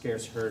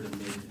scarce heard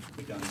amid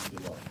the guns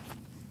below.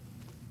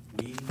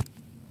 We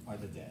are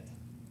the dead.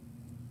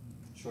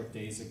 Short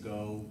days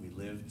ago, we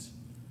lived,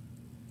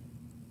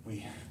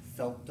 we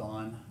felt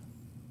dawn,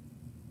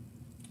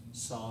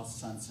 saw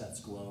sunsets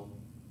glow,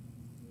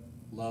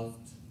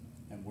 loved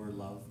and were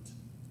loved,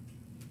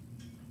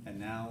 and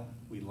now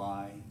we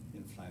lie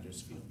in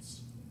Flanders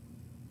fields.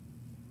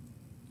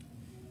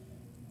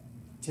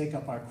 Take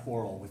up our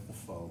quarrel with the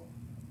foe.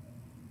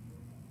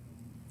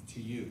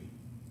 To you,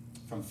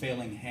 from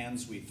failing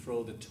hands we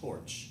throw the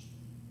torch.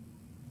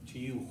 To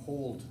you,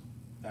 hold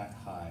that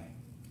high.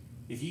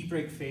 If ye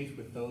break faith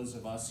with those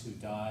of us who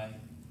die,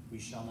 we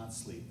shall not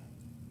sleep,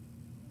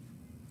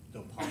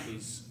 though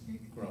poppies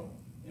grow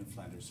in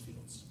Flanders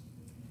fields.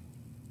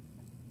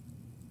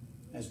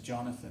 As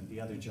Jonathan, the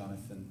other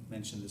Jonathan,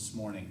 mentioned this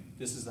morning,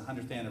 this is the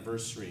 100th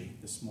anniversary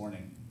this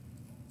morning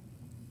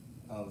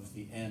of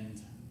the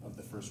end of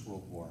the First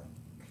World War.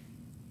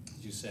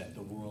 As you said,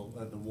 the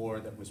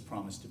war that was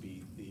promised to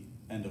be the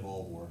end of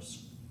all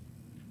wars.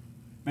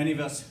 Many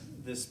of us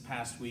this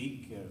past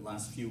week,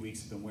 last few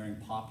weeks, have been wearing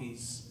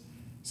poppies.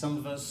 Some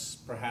of us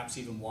perhaps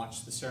even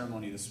watched the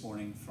ceremony this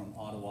morning from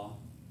Ottawa.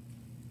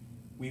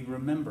 We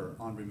remember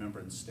on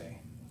Remembrance Day.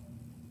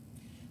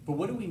 But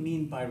what do we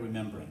mean by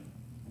remembering?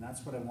 And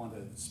that's what I want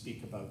to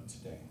speak about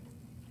today.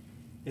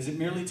 Is it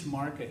merely to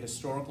mark a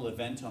historical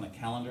event on a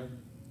calendar?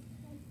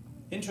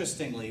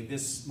 Interestingly,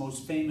 this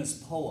most famous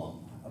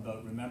poem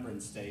about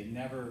Remembrance Day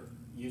never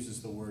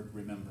uses the word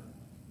remember.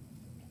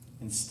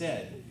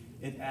 Instead,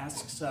 it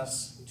asks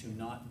us to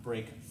not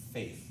break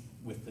faith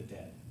with the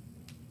dead.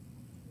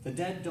 The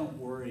dead don't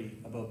worry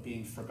about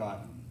being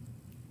forgotten.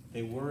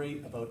 They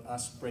worry about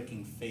us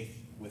breaking faith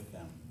with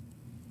them,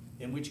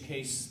 in which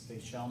case they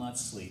shall not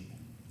sleep,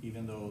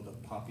 even though the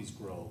poppies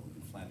grow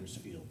in Flanders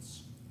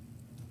fields.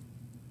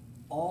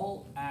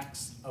 All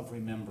acts of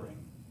remembering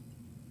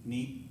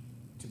need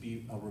to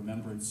be a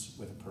remembrance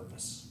with a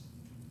purpose.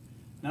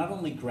 Not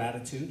only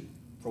gratitude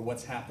for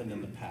what's happened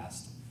in the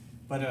past,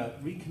 but a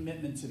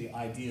recommitment to the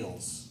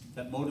ideals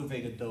that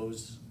motivated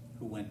those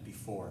who went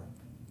before.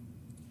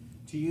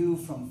 To you,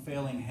 from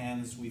failing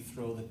hands we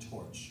throw the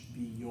torch.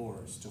 Be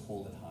yours to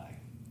hold it high.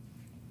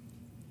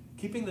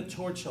 Keeping the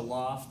torch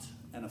aloft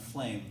and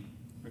aflame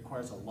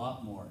requires a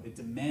lot more. It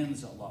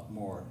demands a lot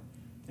more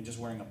than just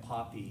wearing a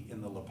poppy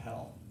in the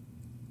lapel.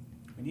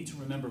 We need to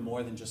remember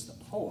more than just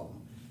the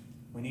poem.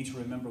 We need to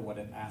remember what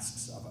it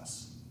asks of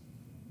us.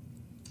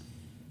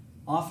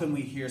 Often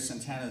we hear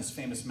Santana's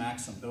famous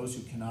maxim, those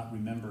who cannot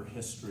remember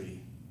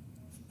history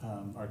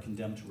are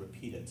condemned to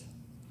repeat it.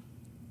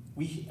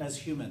 We as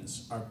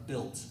humans are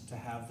built to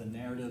have the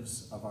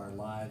narratives of our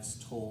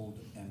lives told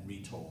and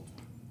retold.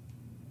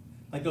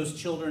 Like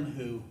those children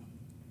who,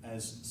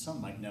 as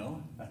some might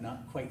know,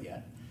 not quite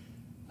yet,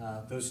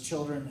 those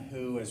children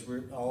who, as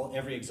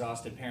every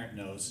exhausted parent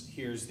knows,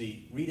 hears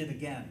the read it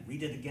again,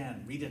 read it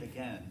again, read it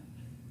again.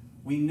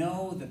 We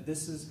know that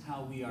this is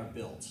how we are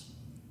built,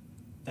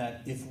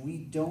 that if we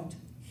don't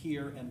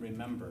hear and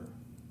remember,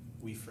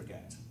 we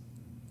forget.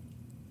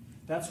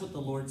 That's what the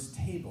Lord's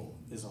table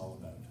is all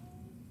about.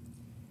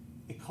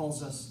 It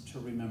calls us to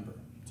remember,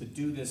 to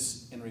do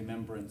this in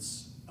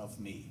remembrance of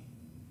me.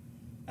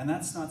 And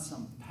that's not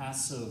some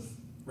passive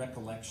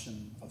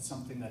recollection of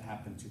something that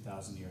happened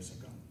 2,000 years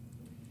ago.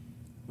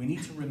 We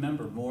need to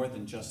remember more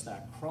than just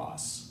that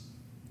cross.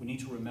 We need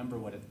to remember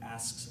what it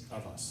asks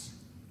of us.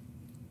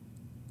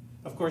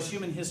 Of course,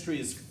 human history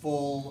is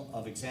full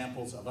of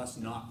examples of us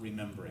not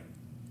remembering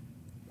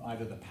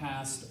either the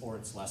past or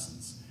its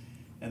lessons.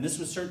 And this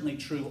was certainly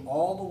true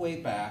all the way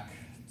back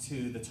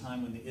to the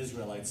time when the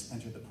Israelites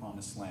entered the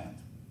Promised Land.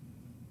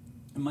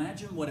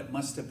 Imagine what it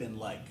must have been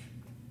like.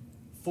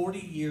 40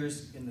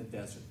 years in the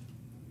desert.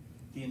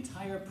 The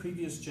entire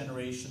previous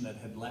generation that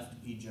had left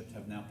Egypt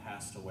have now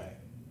passed away.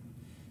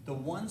 The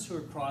ones who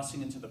are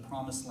crossing into the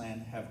Promised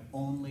Land have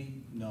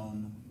only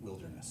known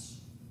wilderness.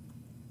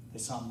 They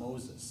saw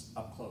Moses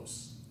up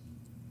close.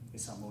 They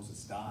saw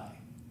Moses die.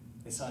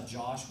 They saw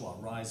Joshua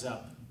rise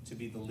up to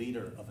be the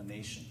leader of a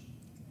nation.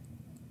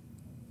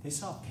 They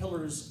saw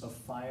pillars of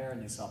fire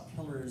and they saw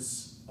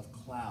pillars of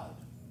cloud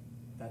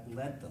that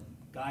led them,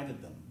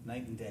 guided them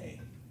night and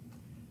day.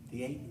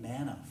 They ate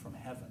manna from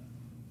heaven,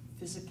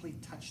 physically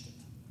touched it.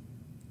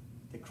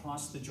 They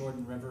crossed the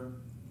Jordan River.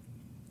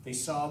 They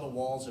saw the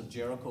walls of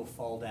Jericho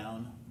fall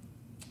down,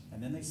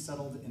 and then they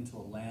settled into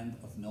a land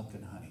of milk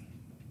and honey.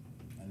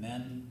 And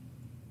then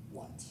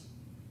what?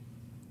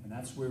 And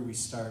that's where we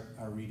start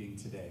our reading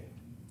today,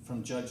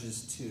 from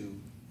Judges 2,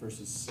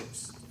 verses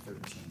 6 to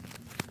 13.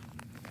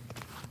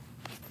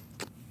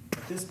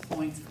 At this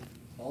point,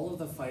 all of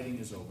the fighting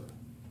is over.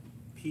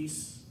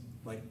 Peace,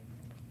 like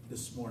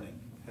this morning,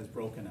 has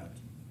broken out.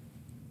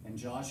 And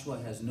Joshua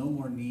has no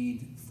more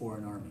need for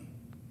an army,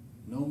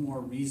 no more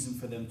reason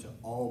for them to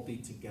all be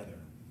together.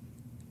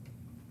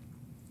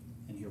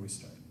 And here we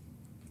start.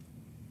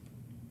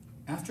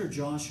 After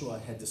Joshua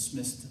had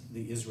dismissed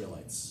the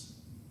Israelites,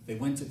 they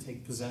went to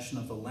take possession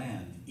of the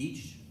land,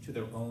 each to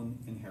their own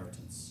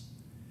inheritance.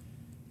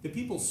 The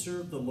people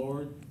served the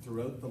Lord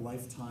throughout the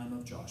lifetime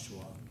of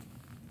Joshua,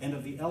 and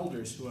of the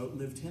elders who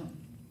outlived him,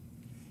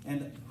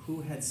 and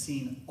who had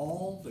seen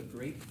all the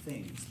great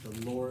things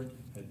the Lord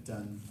had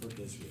done for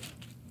Israel.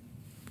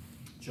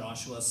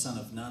 Joshua, son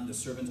of Nun, the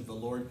servant of the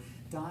Lord,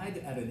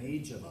 died at an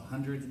age of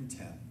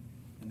 110,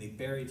 and they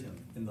buried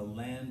him in the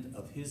land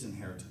of his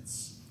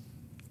inheritance,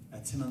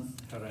 at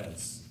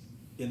Timnath-Heres,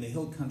 in the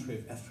hill country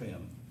of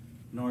Ephraim,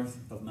 north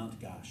of Mount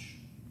Gash.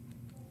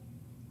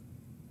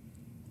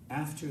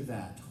 After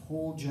that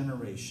whole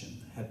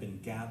generation had been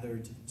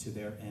gathered to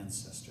their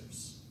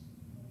ancestors,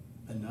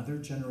 another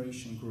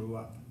generation grew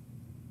up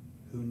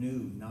who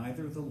knew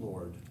neither the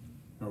Lord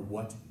nor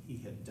what he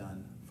had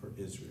done for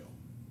Israel.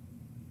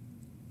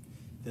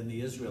 Then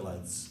the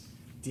Israelites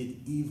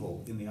did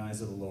evil in the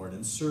eyes of the Lord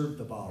and served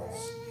the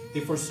Baals. They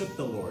forsook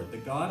the Lord, the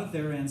God of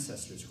their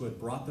ancestors who had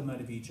brought them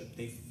out of Egypt.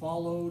 They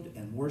followed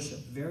and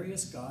worshipped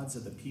various gods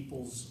of the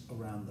peoples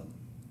around them.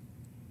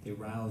 They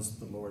roused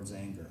the Lord's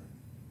anger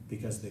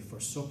because they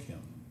forsook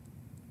him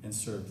and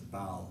served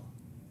Baal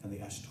and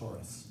the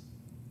Ashtoreth.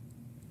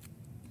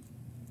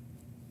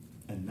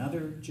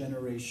 Another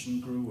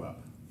generation grew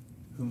up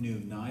who knew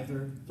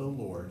neither the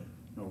Lord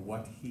nor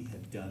what he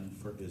had done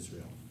for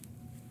Israel.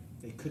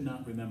 They could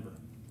not remember,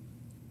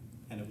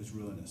 and it was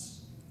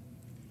ruinous.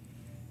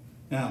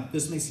 Now,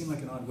 this may seem like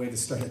an odd way to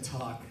start a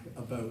talk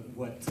about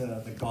what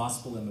the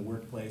gospel in the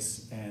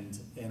workplace and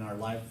in our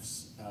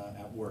lives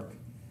at work,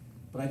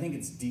 but I think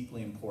it's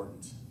deeply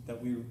important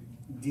that we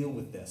deal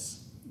with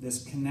this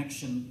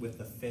connection with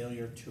the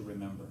failure to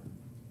remember.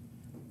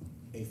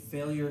 A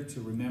failure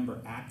to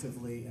remember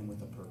actively and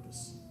with a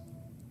purpose.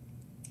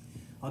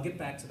 I'll get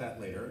back to that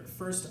later.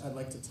 First, I'd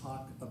like to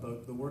talk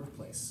about the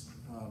workplace,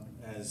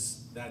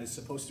 as that is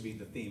supposed to be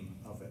the theme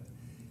of it.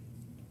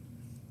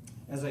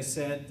 As I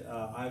said,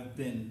 I've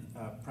been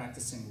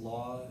practicing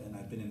law, and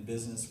I've been in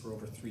business for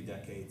over 3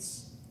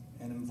 decades,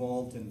 and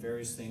involved in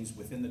various things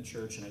within the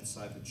church and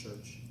outside the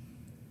church.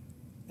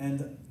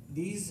 And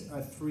these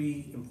are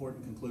 3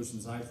 important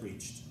conclusions I've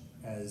reached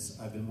as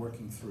I've been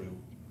working through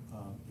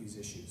these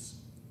issues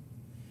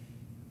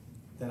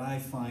that I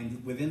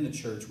find within the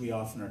church we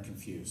often are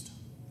confused.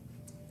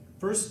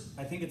 First,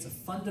 I think it's a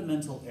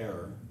fundamental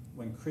error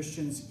when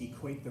Christians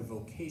equate their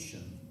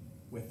vocation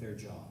with their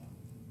job.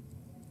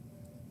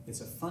 It's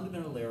a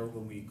fundamental error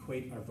when we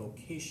equate our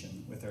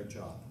vocation with our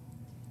job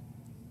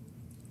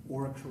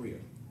or a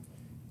career.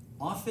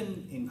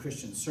 Often in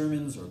Christian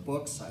sermons or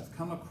books, I've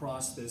come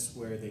across this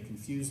where they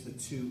confuse the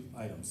 2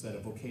 items, that a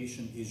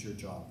vocation is your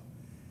job.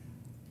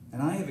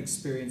 And I have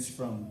experienced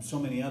from so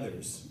many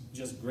others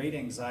just great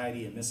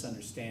anxiety and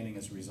misunderstanding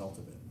as a result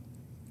of it.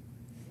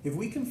 If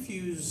we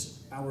confuse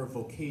our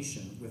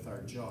vocation with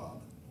our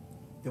job,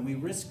 then we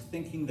risk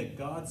thinking that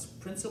God's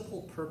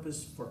principal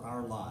purpose for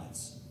our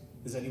lives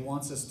is that he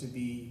wants us to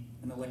be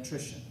an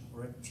electrician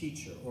or a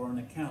teacher or an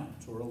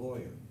accountant or a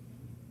lawyer.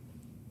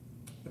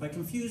 If I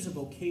confuse a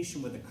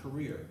vocation with a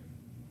career,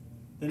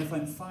 then if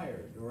I'm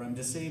fired or I'm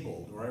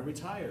disabled or I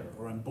retire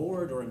or I'm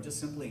bored or I'm just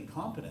simply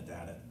incompetent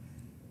at it,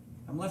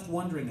 I'm left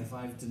wondering if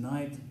I've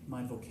denied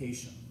my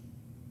vocation.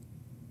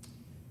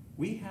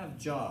 We have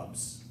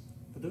jobs,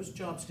 but those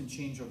jobs can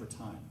change over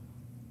time.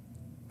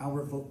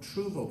 Our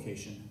true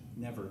vocation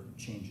never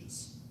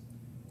changes.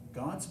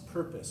 God's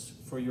purpose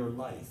for your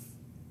life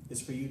is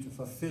for you to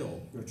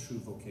fulfill your true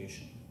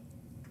vocation.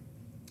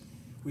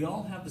 We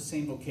all have the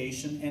same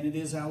vocation, and it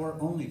is our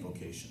only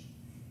vocation.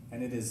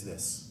 And it is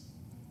this: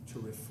 to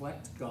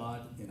reflect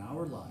God in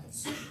our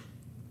lives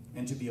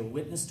and to be a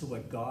witness to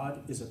what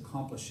God is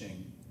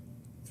accomplishing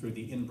through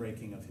the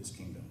inbreaking of his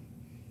kingdom.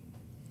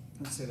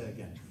 Let's say that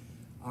again.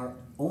 Our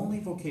only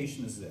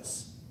vocation is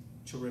this: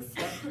 to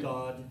reflect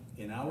God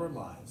in our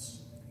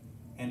lives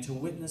and to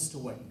witness to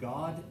what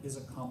God is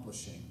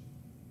accomplishing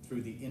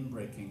through the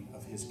inbreaking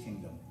of his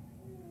kingdom.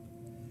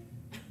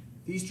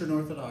 The Eastern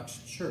Orthodox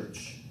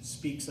Church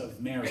speaks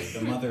of Mary,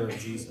 the mother of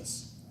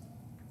Jesus,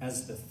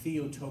 as the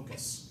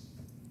Theotokos,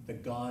 the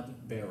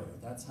God-bearer.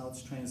 That's how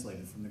it's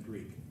translated from the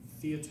Greek.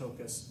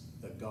 Theotokos,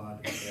 the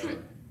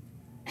God-bearer.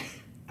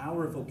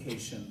 Our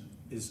vocation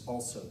is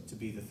also to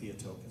be the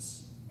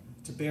Theotokos,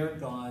 to bear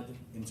God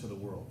into the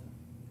world.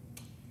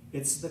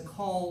 It's the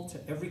call to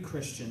every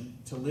Christian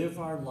to live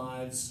our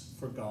lives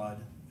for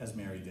God as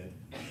Mary did.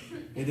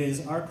 It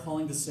is our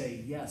calling to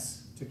say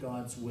yes to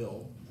God's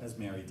will as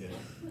Mary did.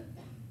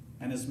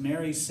 And as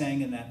Mary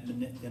sang in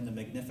the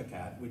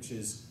Magnificat, which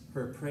is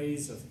her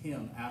praise of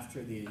him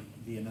after the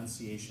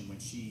Annunciation, when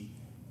she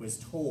was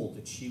told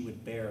that she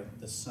would bear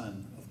the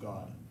Son of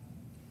God,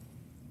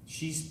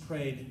 she's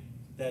prayed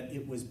that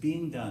it was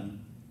being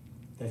done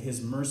that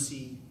his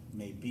mercy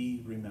may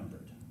be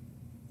remembered.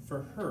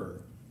 For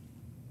her,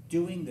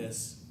 doing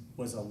this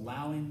was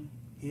allowing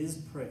his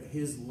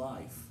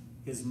life,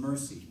 his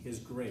mercy, his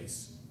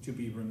grace to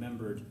be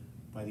remembered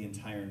by the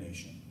entire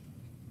nation.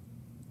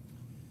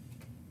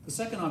 The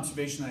second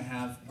observation I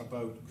have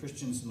about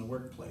Christians in the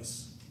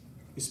workplace,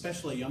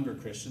 especially younger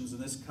Christians,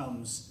 and this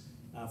comes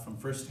from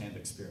firsthand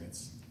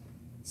experience,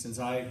 since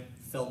I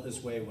felt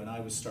this way when I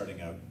was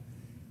starting out,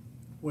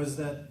 was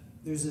that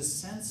there's a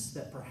sense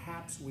that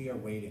perhaps we are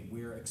waiting,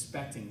 we are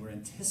expecting, we're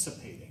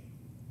anticipating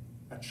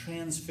a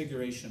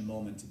transfiguration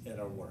moment at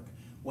our work,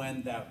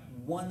 when that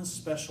one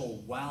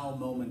special wow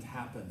moment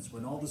happens,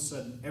 when all of a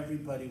sudden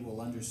everybody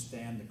will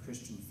understand the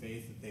Christian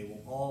faith, that they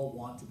will all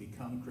want to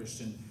become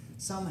Christian.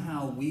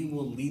 Somehow we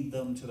will lead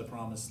them to the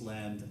promised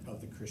land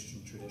of the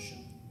Christian tradition.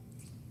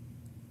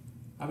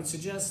 I would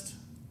suggest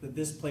that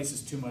this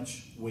places too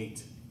much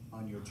weight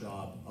on your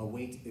job, a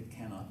weight it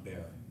cannot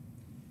bear.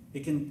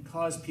 It can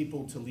cause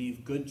people to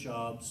leave good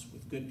jobs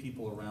with good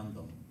people around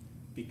them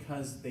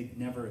because they've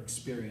never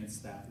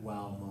experienced that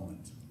wow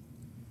moment.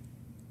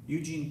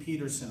 Eugene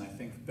Peterson, I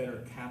think,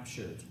 better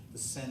captured the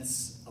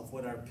sense of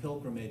what our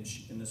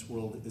pilgrimage in this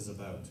world is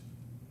about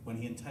when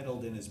he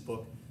entitled in his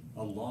book,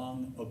 A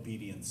Long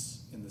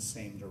Obedience in the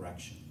Same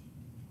Direction.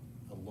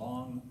 A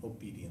long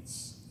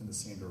obedience in the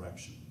same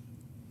direction.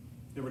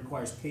 It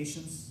requires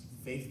patience,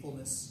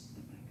 faithfulness,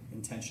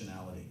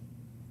 intentionality.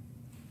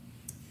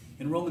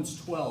 In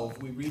Romans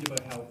 12, we read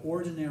about how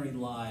ordinary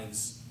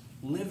lives,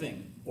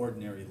 living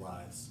ordinary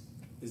lives,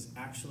 is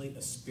actually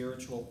a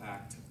spiritual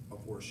act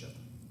of worship.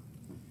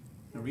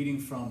 Now, reading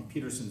from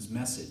Peterson's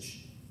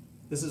message,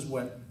 this is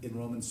what in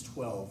Romans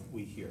 12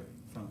 we hear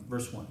from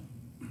verse 1.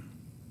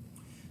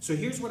 So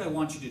here's what I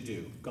want you to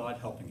do, God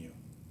helping you.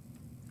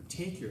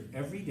 Take your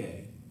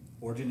everyday,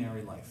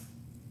 ordinary life.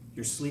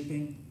 Your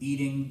sleeping,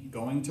 eating,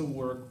 going to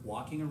work,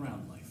 walking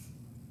around life,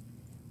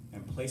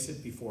 and place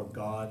it before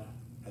God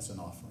as an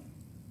offering.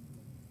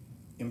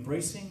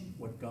 Embracing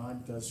what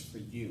God does for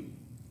you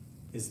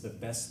is the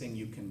best thing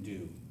you can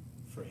do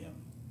for him.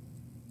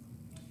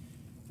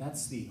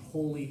 That's the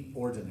holy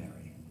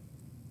ordinary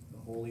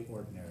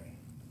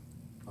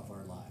of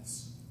our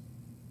lives.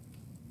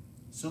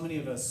 So many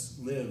of us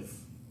live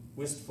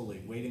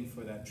wistfully, waiting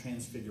for that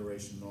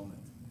transfiguration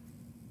moment,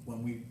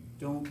 when we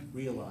don't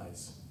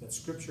realize that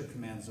Scripture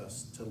commands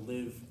us to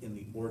live in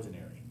the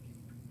ordinary.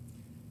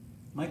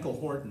 Michael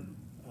Horton,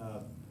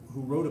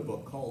 who wrote a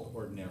book called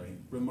Ordinary,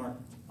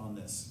 remarked on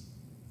this.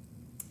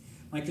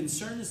 My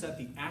concern is that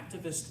the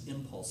activist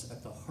impulse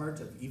at the heart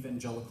of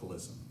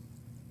evangelicalism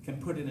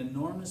can put an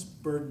enormous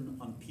burden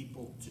on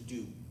people to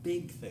do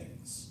big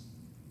things,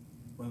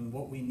 when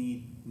what we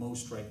need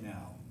most right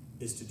now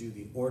is to do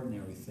the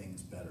ordinary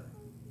things better.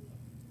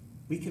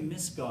 We can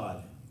miss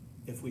God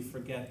if we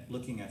forget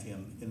looking at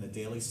him in the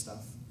daily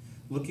stuff,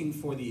 looking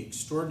for the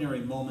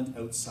extraordinary moment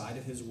outside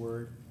of his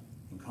word,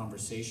 in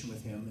conversation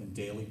with him, in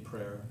daily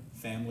prayer,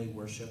 family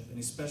worship, and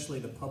especially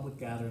the public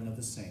gathering of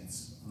the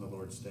saints on the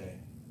Lord's Day.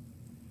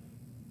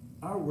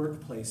 Our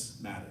workplace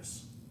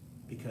matters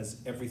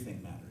because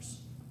everything matters.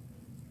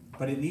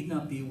 But it need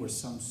not be where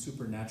some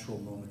supernatural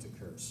moment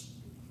occurs.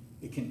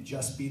 It can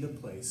just be the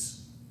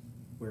place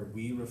where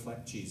we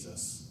reflect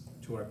Jesus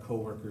to our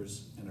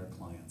coworkers and our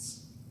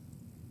clients.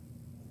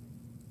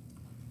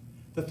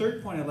 The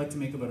third point I'd like to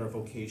make about our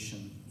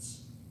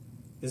vocations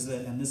is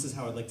that, and this is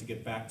how I'd like to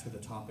get back to the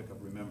topic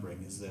of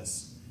remembering, is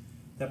this,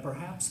 that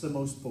perhaps the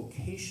most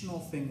vocational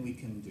thing we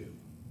can do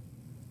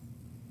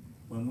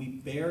when we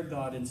bear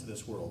God into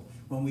this world,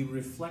 when we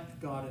reflect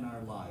God in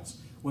our lives,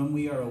 when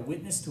we are a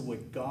witness to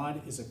what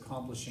God is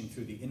accomplishing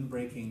through the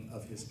inbreaking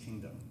of his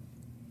kingdom,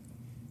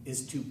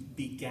 is to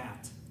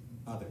begat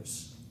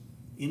others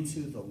into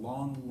the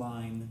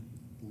long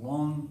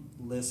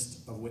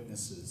list of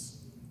witnesses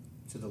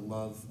to the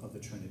love of the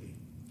Trinity.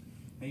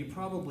 Now, you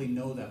probably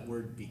know that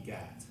word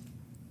begat.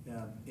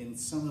 In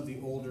some of the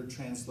older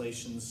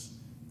translations,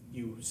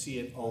 you see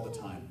it all the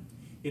time.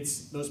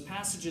 It's those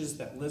passages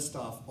that list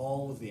off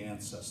all of the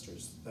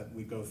ancestors that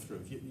we go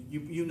through.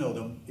 You know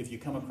them. If you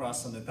come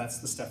across them, that's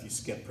the stuff you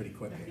skip pretty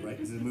quickly, right?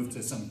 Because they move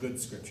to some good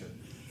scripture.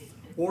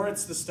 Or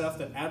it's the stuff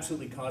that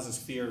absolutely causes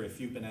fear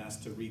if you've been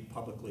asked to read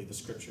publicly the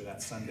scripture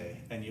that Sunday,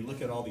 and you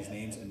look at all these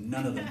names and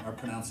none of them are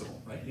pronounceable,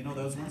 right? You know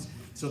those ones?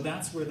 So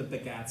that's where the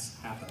begats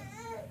happen.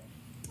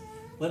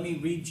 Let me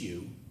read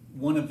you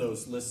one of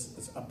those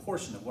lists, a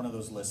portion of one of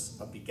those lists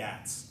of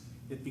begats.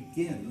 It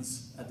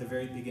begins at the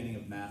very beginning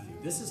of Matthew.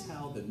 This is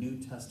how the New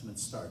Testament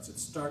starts. It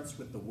starts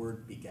with the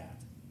word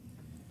begat.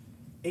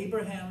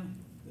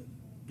 Abraham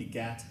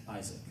begat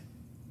Isaac.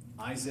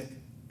 Isaac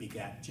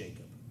begat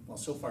Jacob. Well,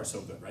 so far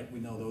so good, right?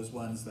 We know those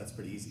ones. That's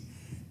pretty easy.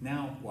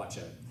 Now, watch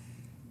out.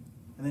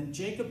 And then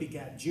Jacob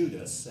begat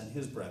Judas and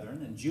his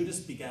brethren, and Judas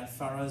begat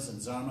Pharez and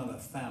Zarma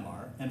the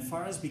Thamar, and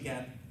Pharez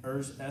begat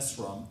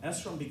Esrom,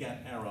 Esrom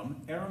begat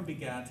Aram, Aram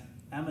begat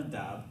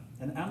Amminadab,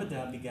 and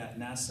Amminadab begat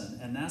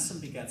Naasson, and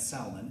Naasson begat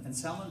Salmon, and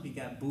Salmon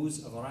begat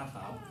Booz of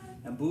Rahab,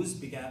 and Booz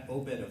begat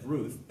Obed of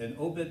Ruth, and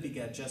Obed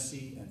begat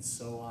Jesse, and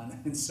so on,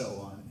 and so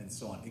on, and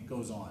so on. It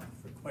goes on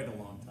for quite a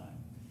long time.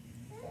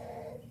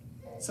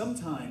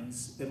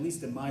 Sometimes, at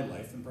least in my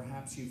life, and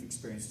perhaps you've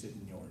experienced it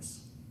in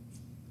yours,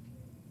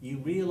 you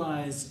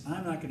realize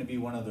I'm not going to be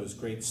one of those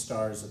great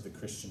stars of the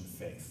Christian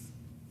faith.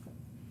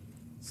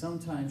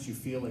 Sometimes you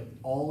feel like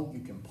all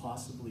you can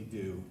possibly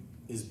do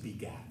is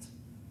begat,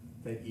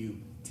 that you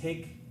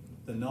take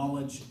the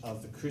knowledge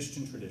of the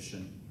Christian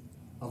tradition,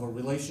 of a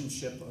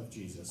relationship of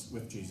Jesus,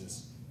 with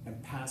Jesus,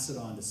 and pass it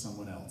on to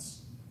someone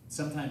else.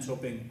 sometimes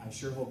hoping, I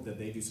sure hope that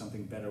they do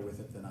something better with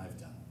it than I've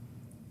done.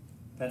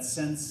 That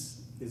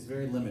sense is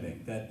very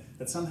limiting,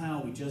 that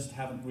somehow we just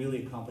haven't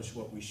really accomplished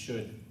what we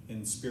should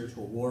in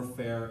spiritual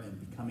warfare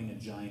and becoming a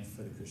giant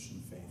for the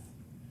Christian faith.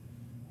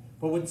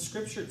 But what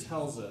Scripture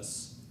tells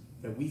us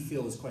that we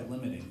feel is quite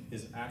limiting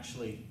is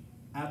actually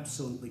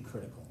absolutely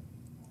critical.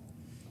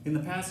 In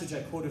the passage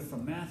I quoted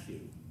from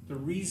Matthew, the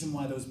reason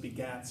why those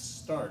begats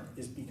start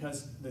is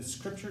because the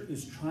Scripture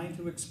is trying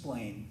to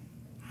explain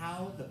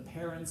how the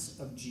parents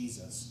of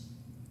Jesus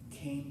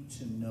came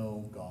to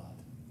know God.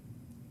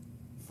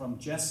 From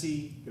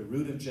Jesse, the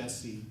root of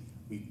Jesse,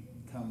 we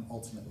come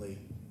ultimately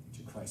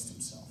to Christ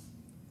himself.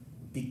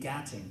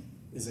 Begatting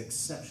is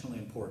exceptionally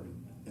important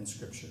in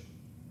Scripture.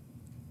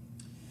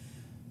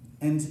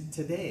 And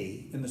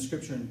today, in the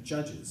Scripture in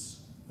Judges,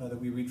 that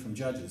we read from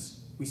Judges,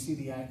 we see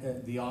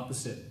the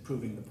opposite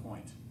proving the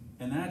point.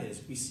 And that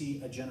is, we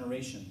see a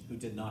generation who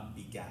did not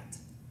begat.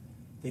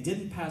 They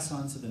didn't pass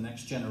on to the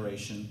next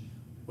generation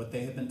what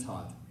they had been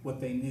taught, what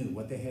they knew,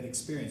 what they had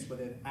experienced, what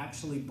they had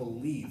actually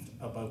believed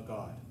about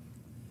God.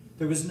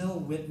 There was no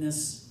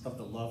witness of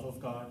the love of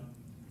God.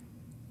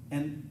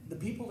 And the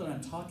people that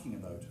I'm talking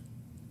about,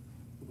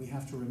 we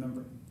have to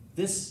remember,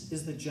 this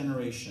is the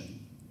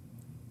generation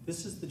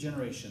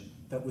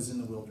that was in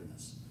the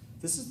wilderness.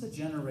 This is the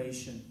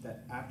generation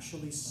that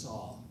actually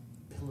saw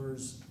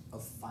pillars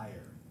of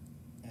fire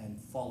and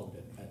followed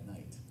it at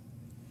night.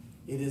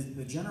 It is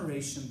the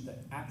generation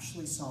that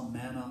actually saw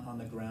manna on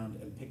the ground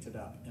and picked it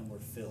up and were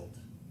filled.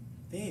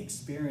 They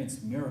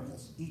experienced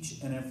miracles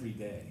each and every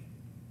day.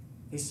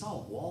 They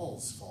saw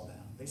walls fall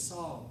down. They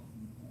saw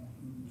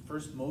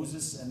first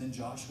Moses and then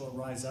Joshua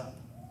rise up.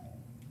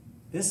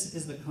 This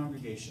is the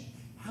congregation.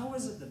 How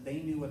is it that they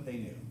knew what they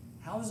knew?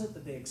 How is it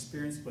that they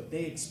experienced what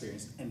they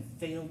experienced and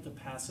failed to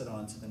pass it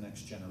on to the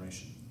next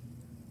generation?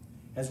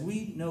 As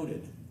we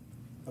noted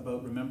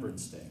about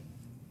Remembrance Day,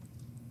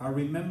 our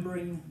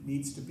remembering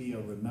needs to be a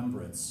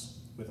remembrance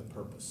with a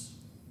purpose.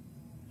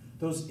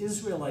 Those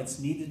Israelites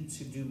needed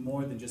to do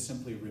more than just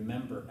simply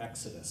remember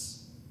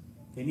Exodus.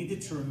 They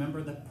needed to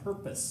remember the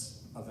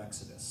purpose of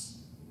Exodus,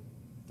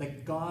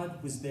 that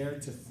God was there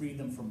to free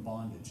them from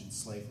bondage and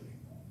slavery.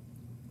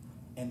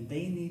 And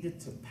they needed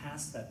to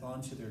pass that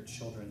on to their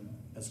children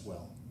as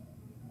well.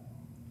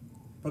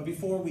 But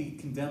before we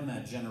condemn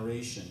that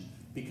generation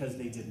because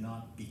they did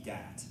not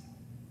begat,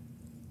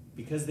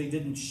 because they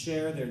didn't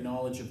share their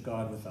knowledge of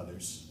God with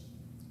others,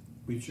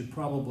 we should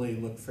probably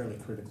look fairly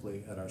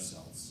critically at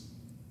ourselves.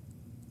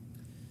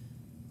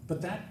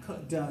 But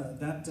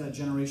that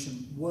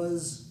generation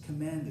was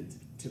commanded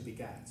to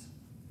begat.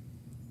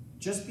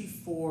 Just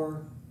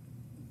before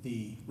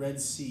the Red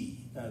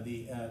Sea,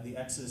 the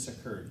Exodus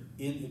occurred,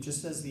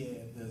 just as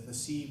the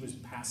sea was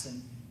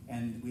passing,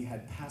 and we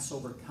had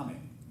Passover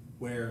coming,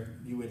 where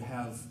you would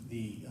have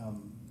the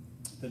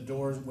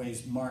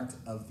doorways marked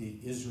of the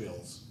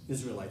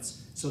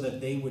Israelites, so that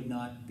they would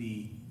not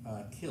be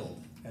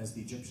killed as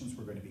the Egyptians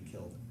were going to be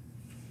killed.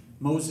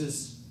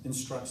 Moses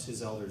instructs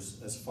his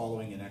elders as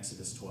following in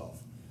Exodus 12.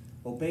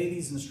 Obey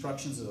these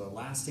instructions as a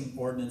lasting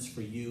ordinance for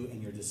you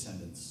and your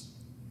descendants.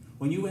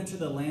 When you enter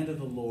the land of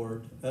the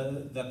Lord,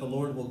 that the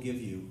Lord will give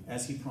you,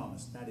 as he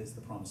promised, that is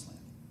the promised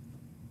land,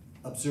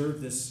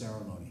 observe this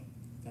ceremony.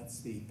 That's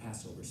the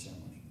Passover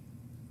ceremony.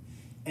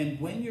 And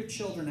when your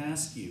children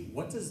ask you,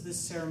 what does this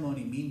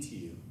ceremony mean to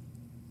you?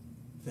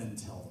 Then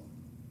tell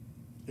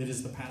them. It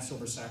is the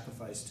Passover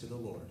sacrifice to the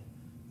Lord,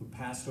 who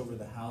passed over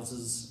the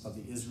houses of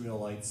the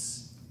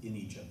Israelites in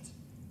Egypt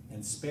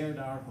and spared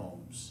our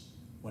homes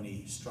when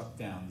he struck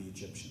down the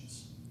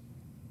Egyptians.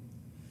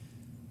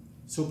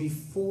 So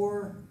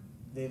before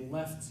they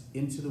left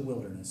into the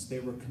wilderness, they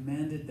were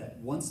commanded that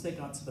once they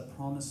got to the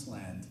promised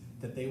land,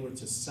 that they were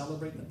to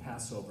celebrate the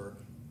Passover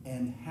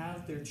and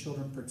have their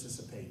children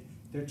participate.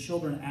 Their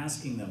children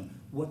asking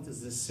them, what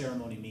does this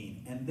ceremony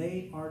mean? And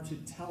they are to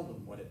tell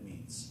them what it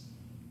means.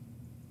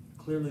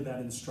 Clearly that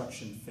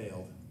instruction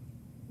failed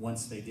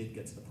once they did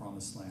get to the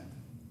promised land.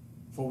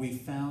 For we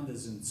found,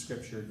 as in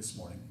Scripture this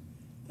morning,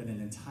 that an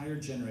entire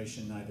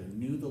generation neither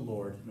knew the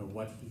Lord nor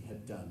what he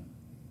had done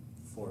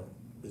for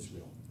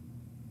Israel.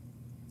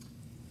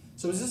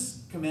 So is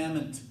this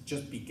commandment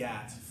just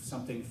begat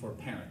something for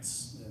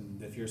parents?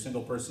 And if you're a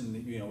single person,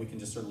 we can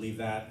just sort of leave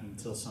that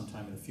until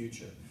sometime in the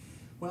future.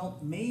 Well,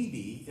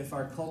 maybe if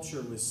our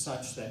culture was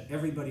such that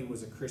everybody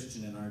was a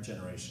Christian in our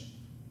generation.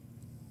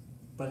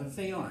 But if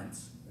they aren't,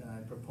 and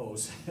I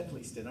propose, at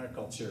least in our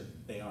culture,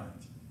 they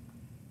aren't,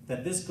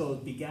 that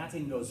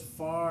begatting goes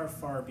far,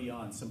 far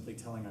beyond simply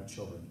telling our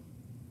children.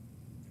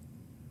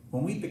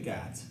 When we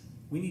begat,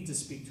 we need to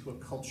speak to a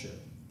culture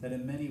that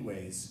in many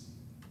ways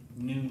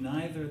knew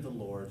neither the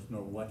Lord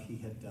nor what he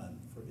had done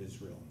for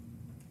Israel.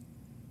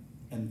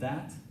 And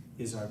that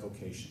is our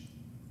vocation.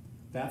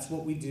 That's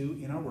what we do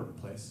in our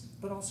workplace,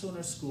 but also in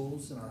our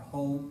schools, in our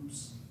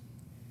homes,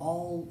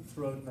 all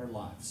throughout our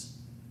lives.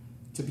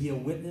 To be a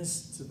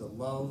witness to the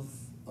love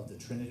of the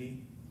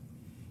Trinity.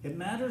 It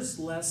matters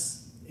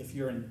less if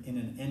you're in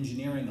an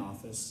engineering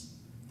office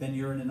than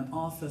you're in an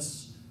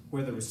office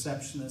where the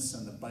receptionists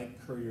and the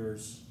bike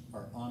couriers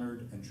are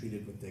honored and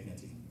treated with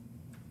dignity.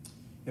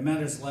 It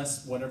matters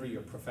less whatever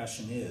your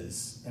profession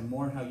is, and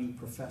more how you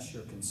profess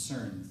your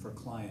concern for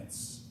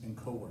clients and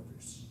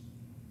coworkers.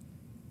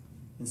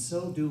 In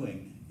so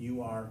doing,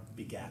 you are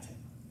begatting.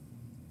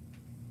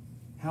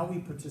 How we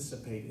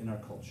participate in our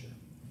culture,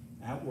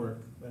 at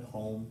work, at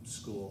home,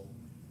 school,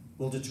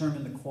 will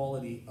determine the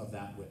quality of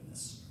that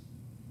witness.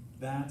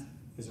 That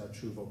is our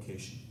true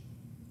vocation.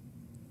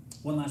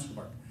 One last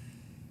remark.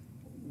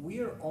 We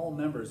are all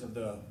members of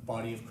the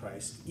body of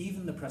Christ,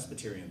 even the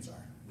Presbyterians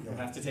are. You'll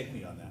have to take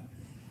me on that.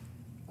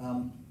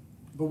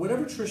 But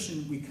whatever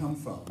tradition we come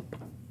from,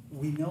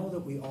 we know that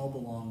we all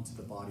belong to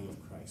the body of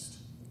Christ.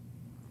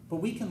 But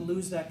we can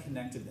lose that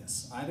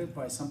connectedness, either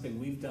by something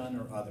we've done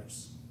or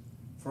others.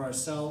 For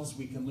ourselves,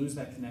 we can lose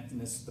that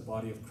connectedness to the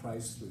body of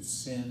Christ through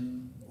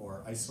sin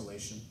or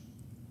isolation.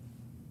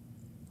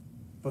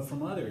 But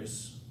from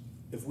others,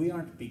 if we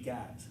aren't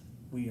begat,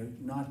 we are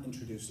not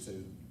introduced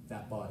to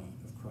that body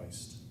of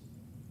Christ.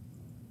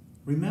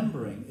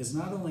 Remembering is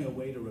not only a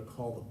way to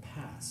recall the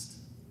past,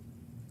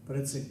 but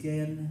it's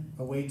again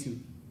a way to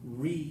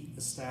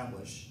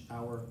re-establish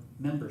our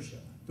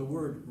membership. The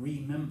word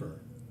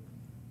remember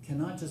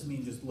cannot just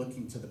mean just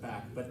looking to the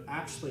back, but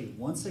actually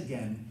once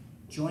again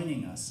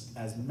joining us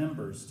as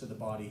members to the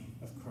body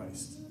of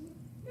Christ.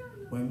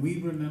 When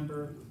we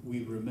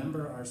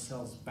remember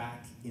ourselves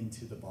back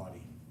into the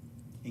body.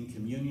 In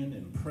communion,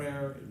 in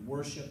prayer, in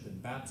worship, in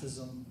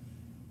baptism.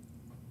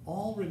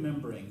 All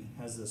remembering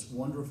has this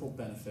wonderful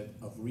benefit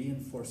of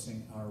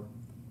reinforcing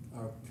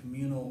our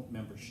communal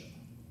membership.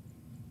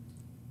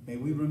 May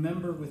we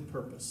remember with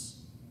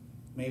purpose.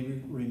 May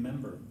we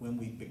remember when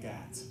we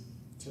begat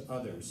to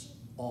others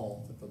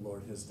all that the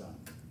Lord has done.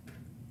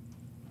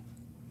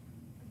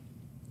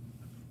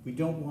 We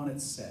don't want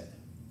it said,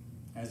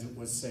 as it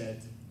was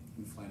said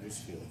in Flanders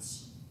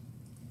Fields,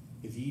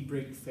 if ye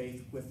break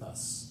faith with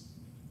us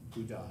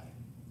who die,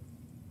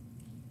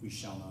 we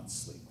shall not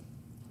sleep.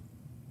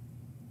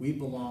 We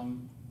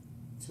belong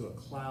to a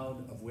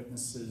cloud of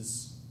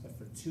witnesses that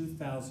for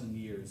 2,000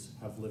 years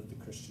have lived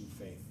the Christian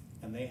faith,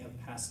 and they have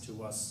passed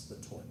to us the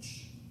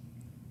torch.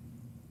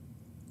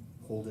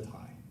 Hold it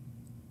high.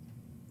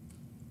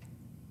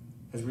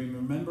 As we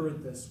remember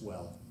this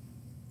well,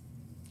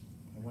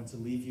 I want to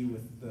leave you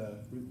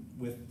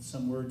with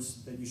some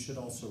words that you should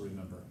also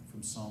remember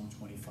from Psalm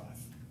 25.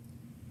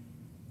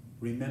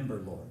 Remember,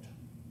 Lord,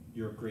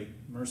 your great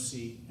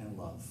mercy and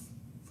love,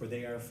 for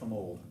they are from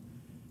old.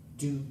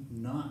 Do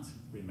not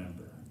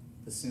remember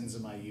the sins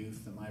of my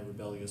youth and my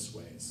rebellious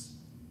ways.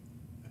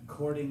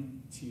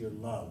 According to your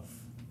love,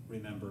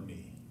 remember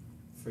me,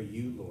 for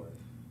you, Lord,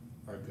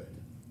 are good.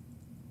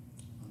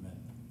 Amen.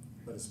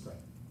 Let us pray.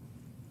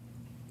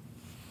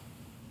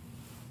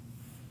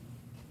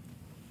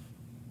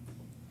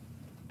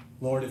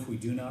 Lord, if we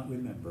do not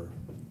remember,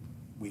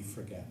 we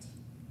forget.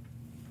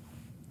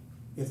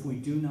 If we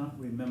do not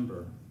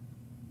remember,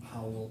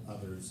 how will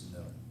others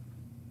know?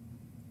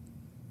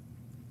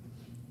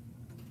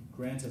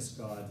 Grant us,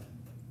 God,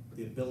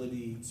 the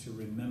ability to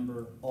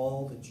remember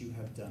all that you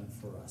have done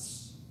for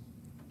us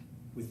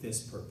with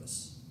this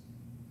purpose,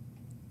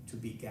 to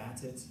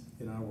begat it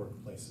in our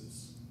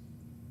workplaces,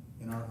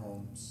 in our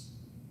homes,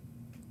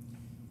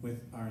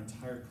 with our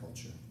entire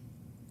culture.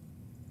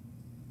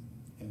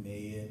 And may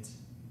it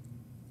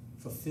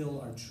fulfill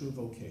our true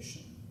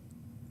vocation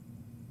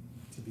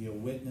to be a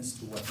witness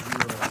to what you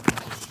are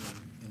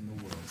accomplishing in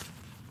the world,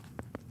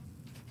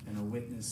 and a witness